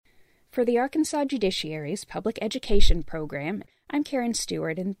For the Arkansas Judiciary's Public Education Program, I'm Karen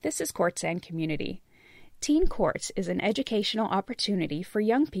Stewart, and this is Courts and Community. Teen Court is an educational opportunity for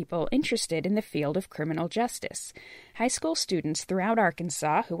young people interested in the field of criminal justice. High school students throughout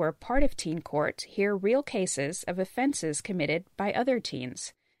Arkansas who are part of Teen Court hear real cases of offenses committed by other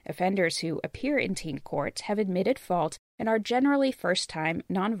teens. Offenders who appear in Teen Court have admitted fault and are generally first-time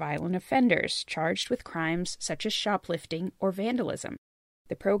nonviolent offenders charged with crimes such as shoplifting or vandalism.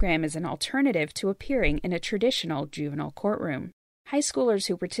 The program is an alternative to appearing in a traditional juvenile courtroom. High schoolers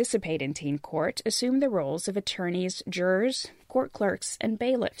who participate in Teen Court assume the roles of attorneys, jurors, court clerks, and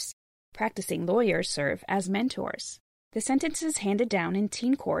bailiffs. Practicing lawyers serve as mentors. The sentences handed down in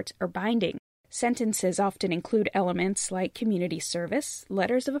Teen Court are binding. Sentences often include elements like community service,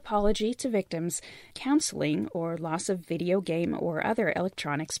 letters of apology to victims, counseling, or loss of video game or other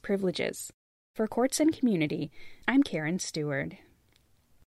electronics privileges. For Courts and Community, I'm Karen Stewart.